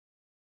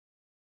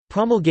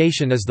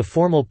Promulgation is the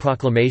formal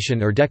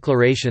proclamation or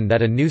declaration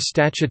that a new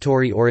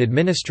statutory or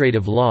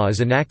administrative law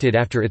is enacted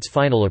after its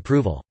final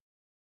approval.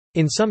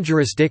 In some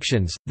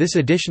jurisdictions, this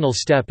additional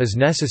step is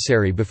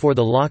necessary before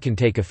the law can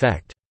take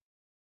effect.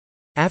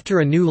 After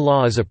a new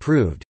law is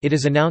approved, it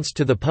is announced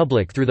to the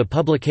public through the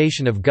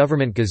publication of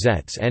government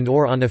gazettes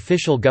and/or on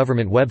official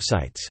government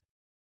websites.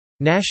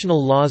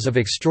 National laws of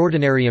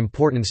extraordinary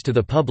importance to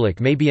the public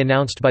may be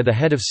announced by the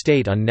head of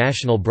state on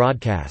national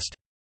broadcast.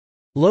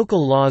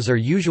 Local laws are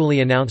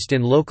usually announced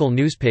in local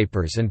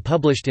newspapers and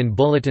published in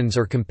bulletins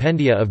or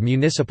compendia of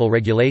municipal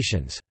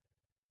regulations.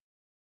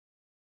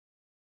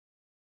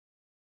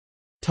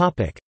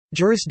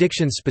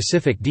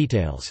 Jurisdiction-specific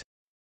details.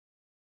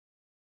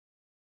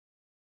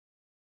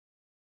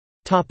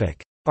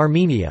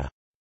 Armenia.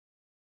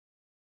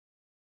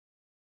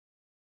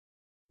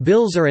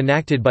 Bills are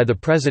enacted by the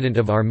President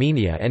of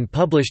Armenia and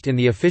published in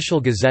the Official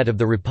Gazette of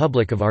the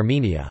Republic of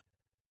Armenia.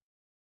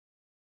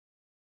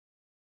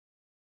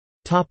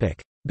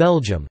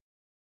 Belgium.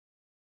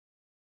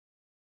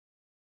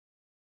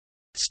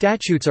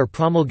 Statutes are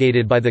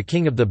promulgated by the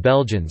King of the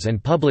Belgians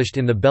and published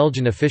in the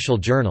Belgian Official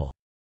Journal.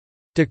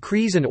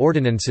 Decrees and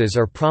ordinances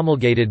are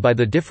promulgated by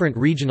the different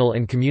regional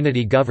and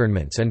community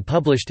governments and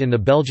published in the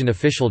Belgian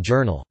Official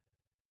Journal.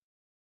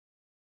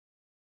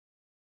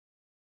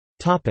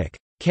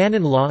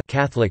 Canon law,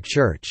 Catholic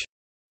Church.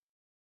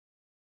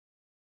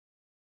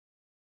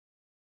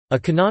 A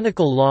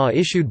canonical law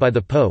issued by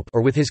the Pope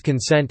or with his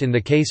consent in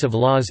the case of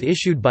laws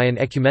issued by an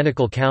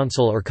ecumenical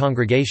council or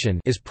congregation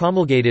is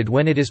promulgated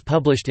when it is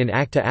published in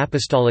Acta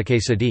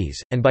Apostolicae Sedis,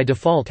 and by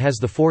default has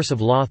the force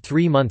of law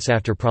 3 months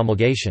after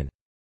promulgation.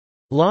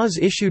 Laws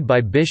issued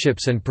by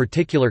bishops and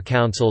particular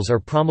councils are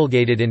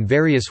promulgated in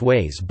various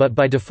ways but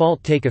by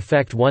default take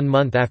effect 1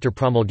 month after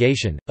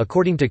promulgation.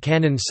 According to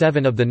Canon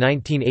 7 of the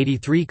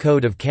 1983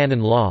 Code of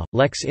Canon Law,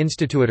 lex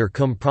instituitur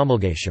cum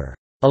promulgatio,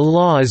 a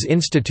law is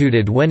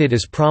instituted when it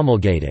is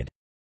promulgated.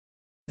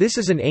 This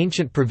is an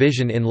ancient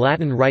provision in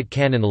Latin Rite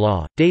canon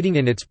law, dating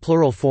in its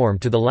plural form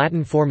to the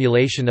Latin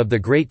formulation of the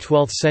great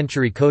 12th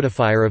century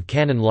codifier of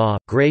canon law,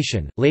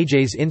 Gratian,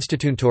 leges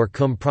instituuntur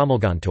cum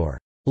promulgantur.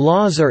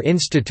 Laws are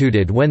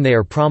instituted when they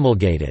are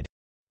promulgated.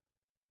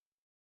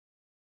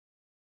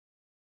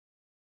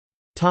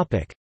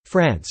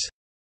 France.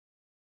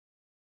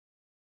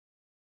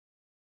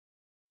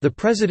 The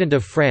President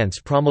of France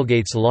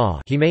promulgates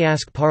law. He may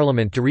ask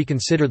Parliament to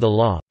reconsider the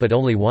law, but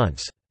only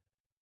once.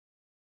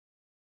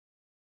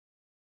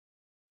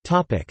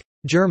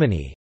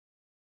 Germany.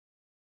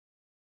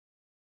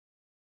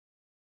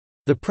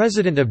 The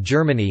President of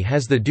Germany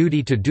has the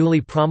duty to duly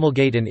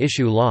promulgate and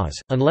issue laws,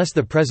 unless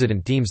the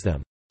President deems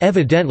them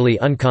evidently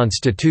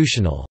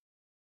unconstitutional.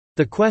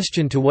 The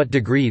question to what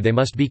degree they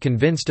must be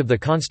convinced of the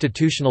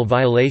constitutional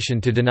violation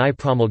to deny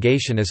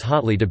promulgation is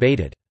hotly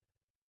debated.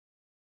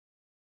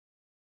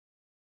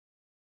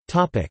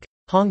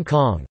 Hong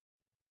Kong.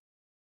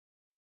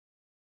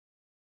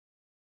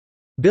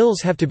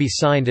 Bills have to be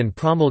signed and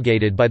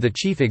promulgated by the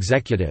Chief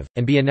Executive,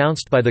 and be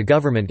announced by the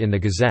government in the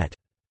Gazette.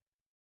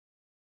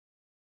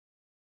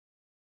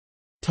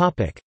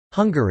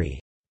 Hungary.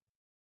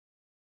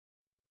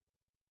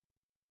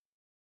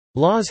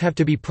 Laws have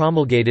to be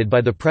promulgated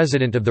by the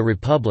President of the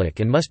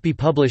Republic and must be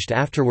published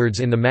afterwards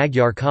in the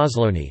Magyar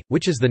Közlöny,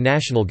 which is the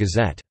national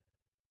gazette.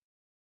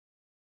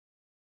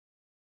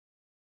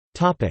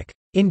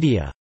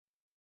 India.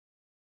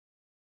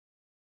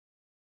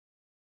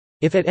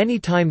 If at any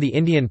time the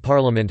Indian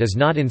Parliament is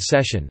not in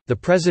session, the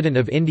President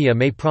of India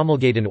may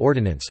promulgate an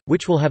ordinance,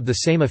 which will have the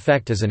same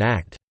effect as an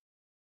act.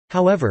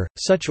 However,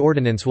 such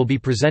ordinance will be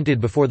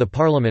presented before the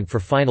Parliament for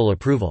final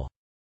approval.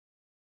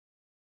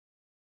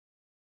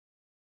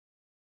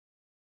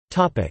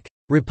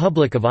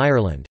 Republic of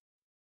Ireland.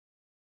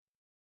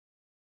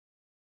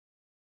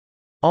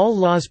 All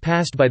laws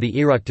passed by the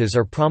Oireachtas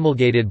are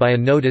promulgated by a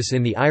notice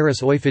in the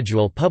Iris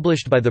Oifigiúil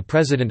published by the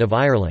President of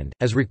Ireland,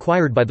 as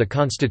required by the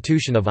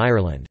Constitution of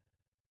Ireland.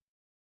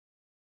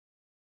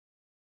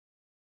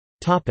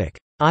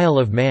 Isle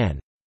of Man.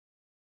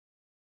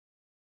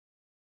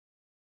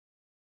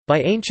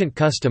 By ancient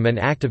custom and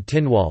Act of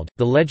Tynwald,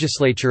 the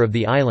legislature of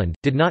the island,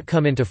 did not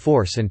come into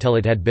force until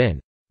it had been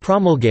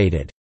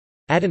 «promulgated»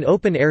 at an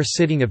open-air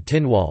sitting of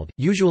Tynwald,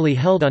 usually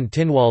held on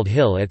Tynwald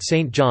Hill at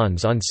St.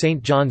 John's on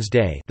St. John's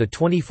Day, the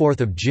 24th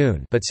of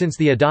June, but since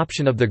the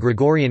adoption of the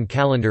Gregorian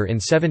calendar in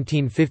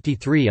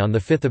 1753 on the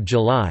 5th of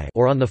July,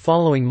 or on the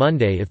following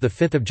Monday if the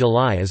 5th of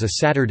July is a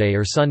Saturday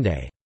or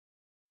Sunday.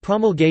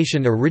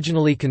 Promulgation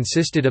originally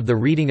consisted of the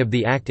reading of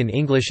the Act in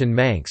English and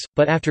Manx,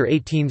 but after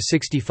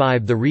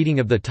 1865 the reading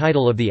of the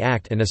title of the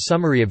Act and a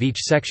summary of each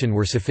section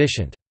were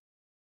sufficient.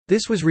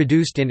 This was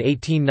reduced in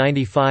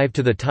 1895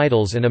 to the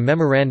titles and a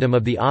memorandum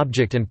of the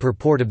object and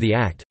purport of the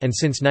Act, and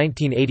since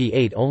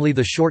 1988 only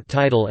the short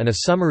title and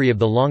a summary of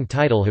the long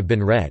title have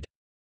been read.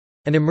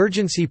 An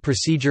emergency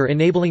procedure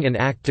enabling an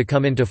act to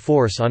come into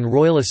force on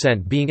royal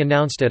assent being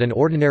announced at an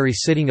ordinary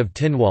sitting of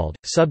Tynwald,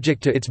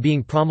 subject to its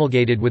being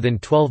promulgated within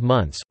 12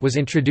 months, was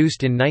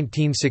introduced in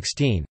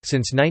 1916.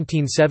 Since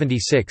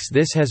 1976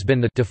 this has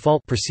been the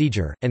default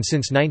procedure, and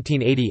since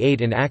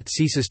 1988 an act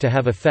ceases to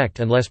have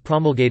effect unless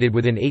promulgated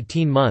within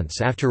 18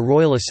 months after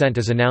royal assent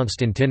is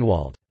announced in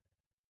Tynwald.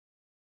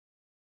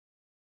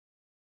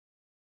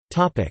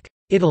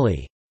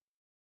 Italy.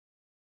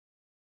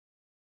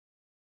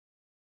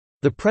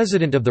 The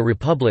President of the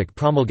Republic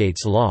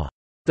promulgates law.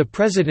 The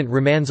President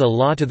remands a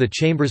law to the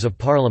Chambers of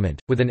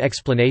Parliament, with an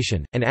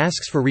explanation, and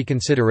asks for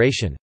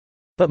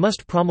reconsideration—but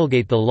must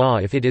promulgate the law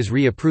if it is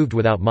re-approved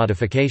without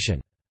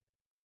modification.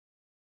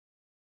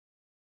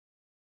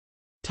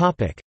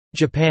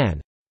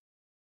 Japan.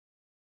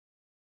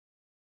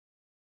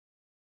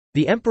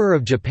 The Emperor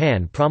of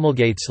Japan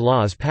promulgates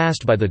laws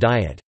passed by the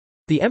Diet.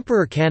 The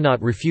Emperor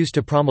cannot refuse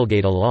to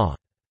promulgate a law.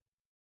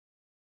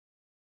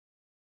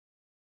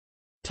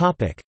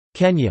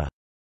 Kenya.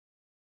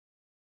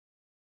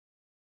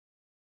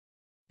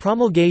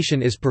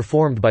 Promulgation is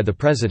performed by the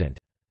President.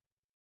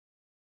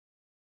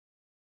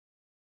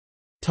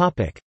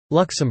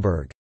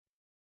 Luxembourg.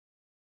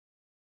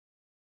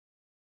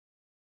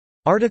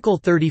 Article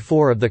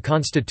 34 of the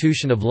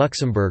Constitution of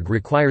Luxembourg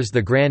requires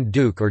the Grand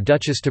Duke or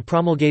Duchess to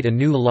promulgate a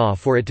new law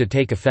for it to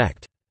take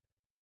effect.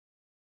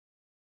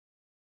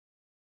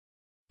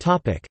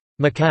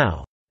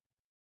 Macau.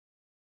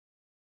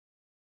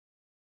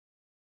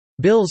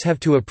 Bills have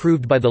to be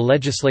approved by the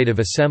Legislative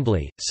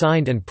Assembly,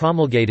 signed and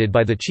promulgated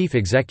by the Chief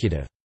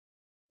Executive.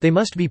 They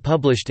must be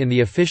published in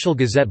the official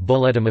Gazette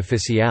Bulletin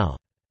Officiel.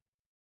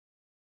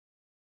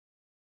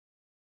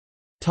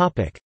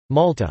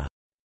 Malta.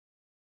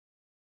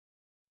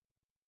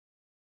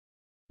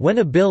 When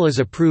a bill is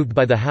approved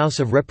by the House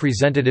of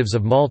Representatives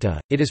of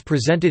Malta, it is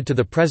presented to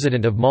the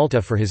President of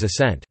Malta for his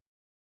assent.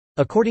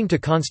 According to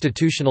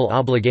constitutional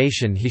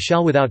obligation he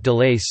shall without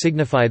delay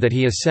signify that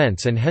he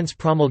assents and hence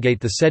promulgate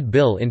the said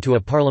bill into a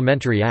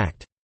parliamentary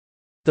act.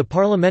 The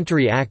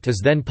parliamentary act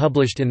is then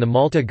published in the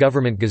Malta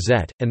Government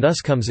Gazette, and thus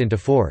comes into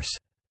force.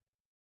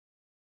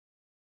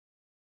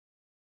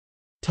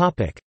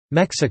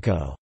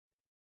 Mexico.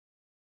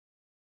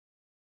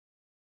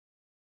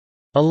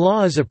 A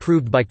law is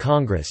approved by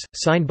Congress,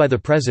 signed by the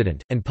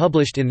President, and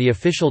published in the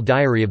official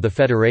diary of the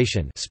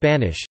Federation,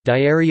 Spanish,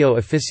 Diario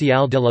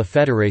Oficial de la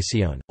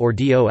Federación, or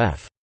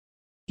DOF.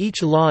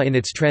 Each law in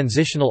its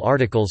transitional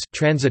articles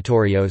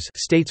transitorios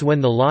states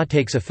when the law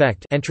takes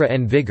effect entra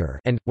en vigor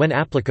and, when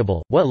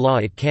applicable, what law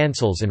it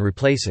cancels and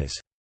replaces.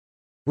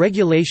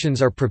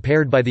 Regulations are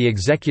prepared by the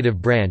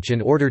executive branch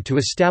in order to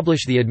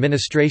establish the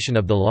administration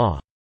of the law.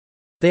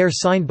 They are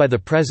signed by the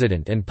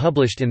President and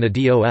published in the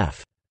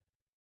DOF.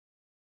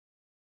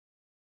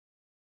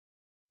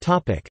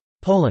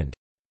 Poland.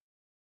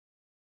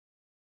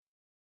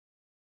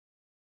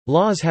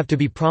 Laws have to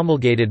be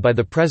promulgated by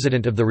the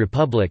President of the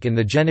Republic in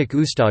the Dziennik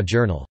Ustaw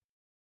Journal.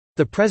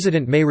 The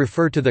President may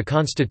refer to the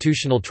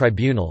Constitutional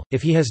Tribunal.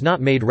 If he has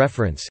not made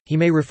reference, he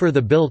may refer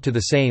the bill to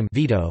the Sejm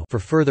veto for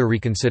further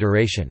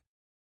reconsideration.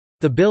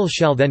 The bill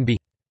shall then be.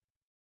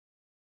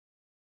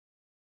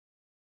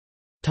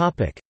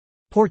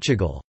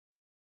 Portugal.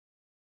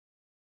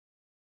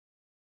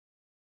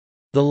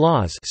 The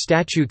laws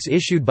statutes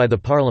issued by the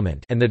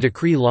Parliament and the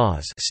decree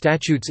laws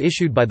statutes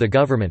issued by the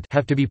government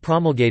have to be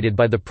promulgated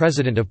by the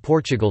President of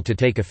Portugal to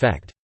take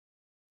effect.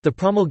 The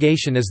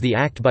promulgation is the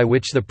act by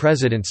which the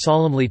President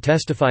solemnly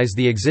testifies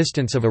the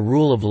existence of a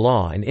rule of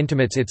law and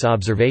intimates its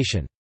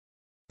observation.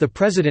 The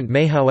President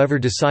may however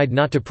decide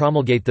not to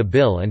promulgate the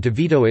bill and to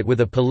veto it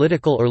with a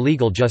political or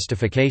legal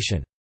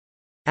justification.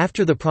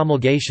 After the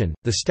promulgation,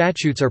 the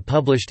statutes are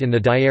published in the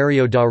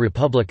Diario da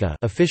República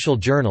official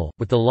journal,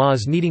 with the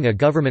laws needing a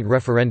government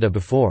referenda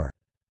before.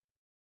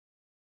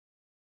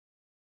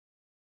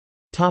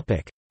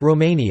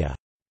 Romania.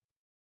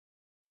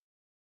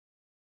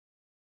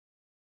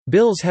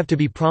 Bills have to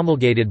be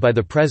promulgated by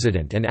the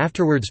President and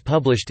afterwards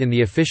published in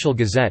the official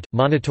Gazette,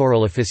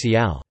 Monitorul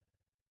Oficial.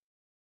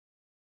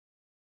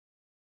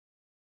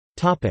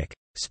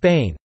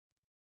 Spain.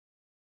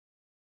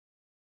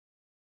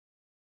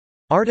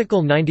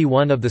 Article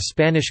 91 of the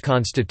Spanish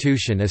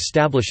Constitution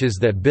establishes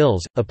that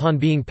bills, upon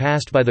being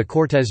passed by the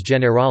Cortes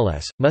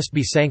Generales, must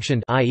be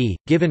sanctioned, i.e.,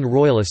 given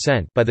royal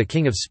assent, by the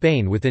King of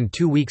Spain within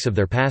 2 weeks of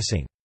their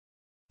passing.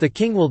 The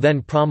King will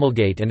then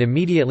promulgate and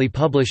immediately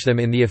publish them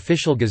in the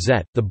official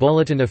Gazette, the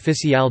Boletín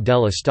Oficial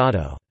del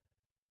Estado.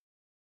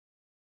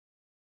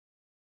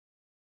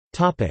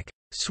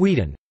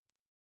 Sweden.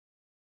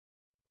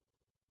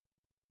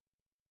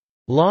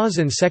 Laws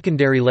and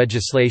secondary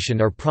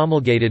legislation are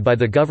promulgated by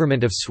the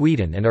Government of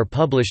Sweden and are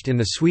published in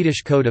the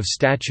Swedish Code of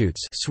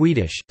Statutes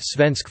Swedish,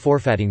 Svensk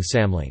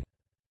Författningssamling.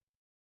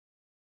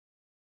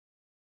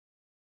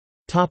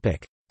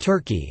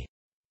 Turkey.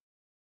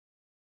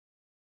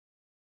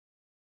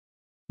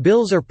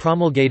 Bills are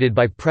promulgated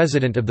by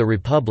President of the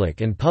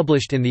Republic and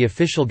published in the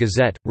official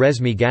Gazette,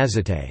 Resmi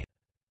Gazete.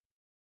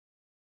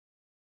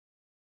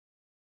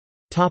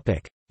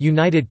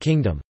 United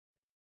Kingdom.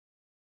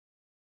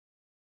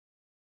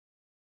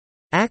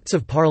 Acts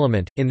of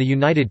Parliament, in the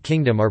United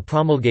Kingdom are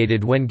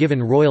promulgated when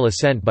given royal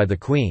assent by the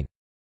Queen.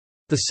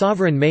 The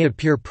sovereign may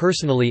appear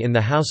personally in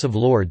the House of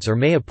Lords or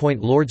may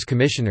appoint Lords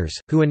Commissioners,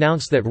 who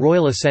announce that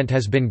royal assent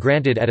has been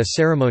granted at a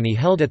ceremony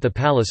held at the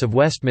Palace of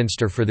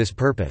Westminster for this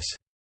purpose.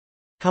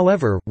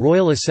 However,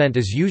 royal assent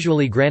is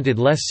usually granted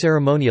less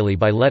ceremonially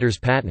by letters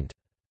patent.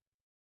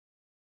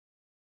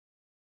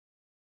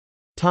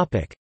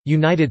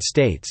 United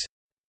States.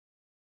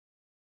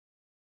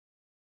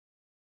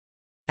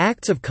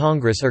 Acts of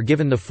Congress are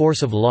given the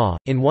force of law,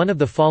 in one of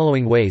the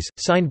following ways: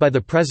 signed by the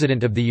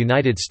President of the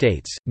United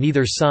States,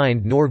 neither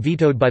signed nor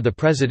vetoed by the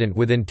President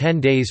within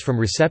 10 days from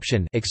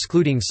reception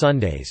excluding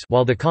Sundays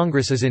while the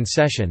Congress is in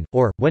session,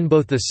 or, when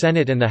both the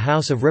Senate and the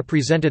House of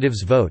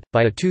Representatives vote,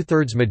 by a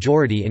two-thirds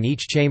majority in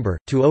each chamber,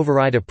 to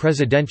override a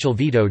presidential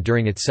veto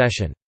during its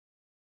session.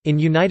 In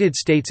United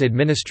States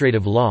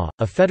administrative law,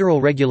 a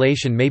federal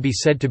regulation may be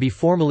said to be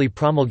formally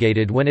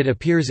promulgated when it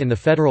appears in the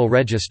Federal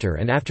Register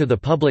and after the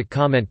public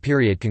comment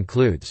period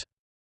concludes.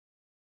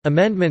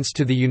 Amendments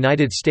to the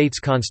United States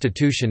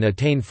Constitution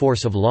attain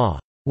force of law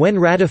when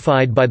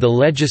ratified by the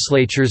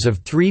legislatures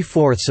of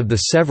 3/4 of the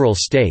several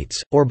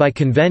states, or by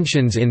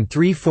conventions in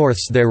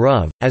 3/4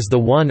 thereof, as the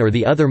one or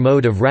the other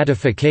mode of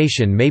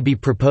ratification may be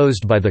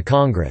proposed by the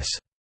Congress.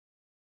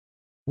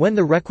 When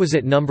the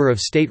requisite number of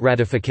state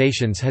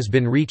ratifications has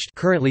been reached,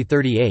 currently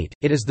 38,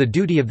 it is the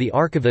duty of the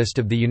Archivist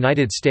of the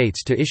United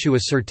States to issue a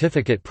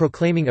certificate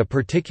proclaiming a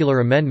particular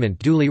amendment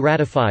duly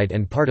ratified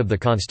and part of the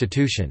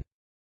Constitution.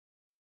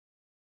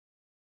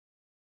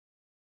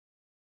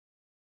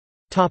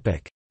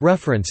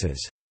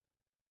 References